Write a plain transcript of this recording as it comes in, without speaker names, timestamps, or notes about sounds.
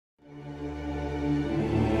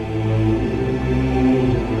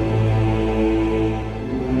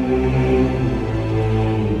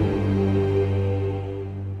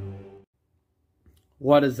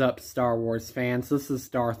What is up, Star Wars fans? This is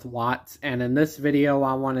Darth Watts, and in this video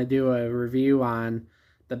I want to do a review on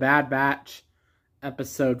The Bad Batch,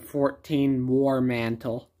 Episode 14, War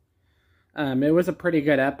Mantle. It was a pretty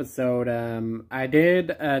good episode. I did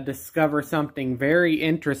discover something very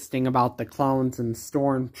interesting about the clones and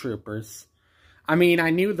stormtroopers. I mean, I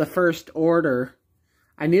knew the First Order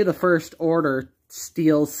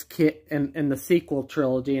steals kit in the sequel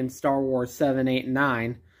trilogy in Star Wars 7, 8, and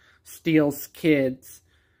 9. Steals kids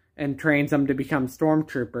and trains them to become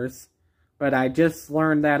stormtroopers. But I just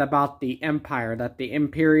learned that about the Empire, that the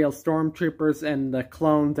Imperial stormtroopers and the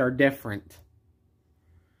clones are different.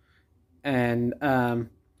 And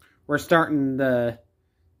we're starting to...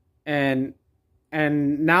 And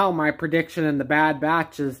now my prediction in the Bad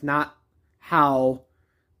Batch is not how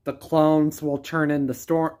the clones will turn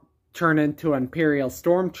into Imperial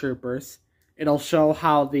stormtroopers. It'll show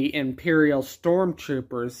how the Imperial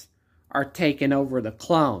stormtroopers are taking over the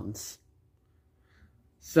clones.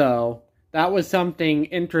 So, that was something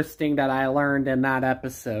interesting that I learned in that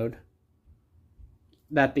episode.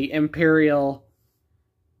 That the Imperial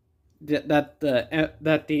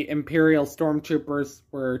stormtroopers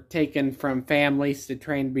were taken from families to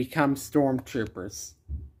train to become stormtroopers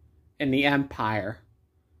in the Empire.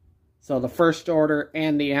 So the First Order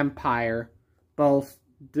and the Empire both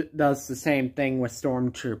does the same thing with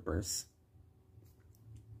stormtroopers.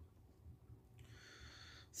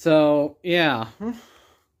 So, yeah.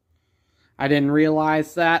 I didn't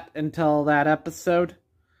realize that until that episode.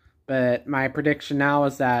 But my prediction now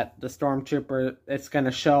is that the stormtrooper, it's going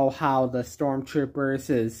to show how the stormtroopers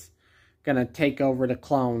is going to take over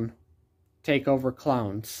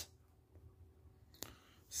clones.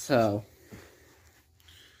 So,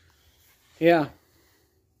 yeah.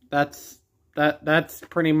 That's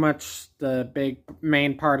pretty much the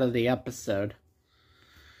main part of the episode.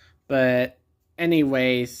 But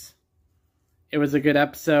anyways, it was a good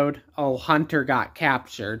episode. Oh, Hunter got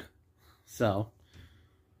captured. So,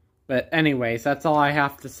 but anyways, that's all I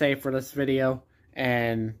have to say for this video.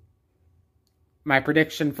 And my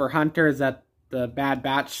prediction for Hunter is that the Bad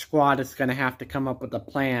Batch squad is going to have to come up with a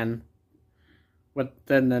plan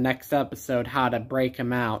within the next episode how to break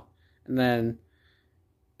him out. And then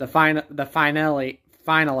the final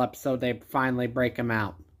episode, they finally break him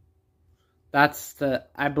out.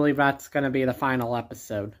 I believe that's going to be the final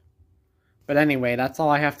episode. But anyway, that's all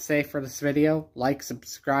I have to say for this video. Like,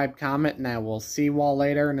 subscribe, comment, and I will see you all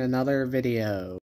later in another video.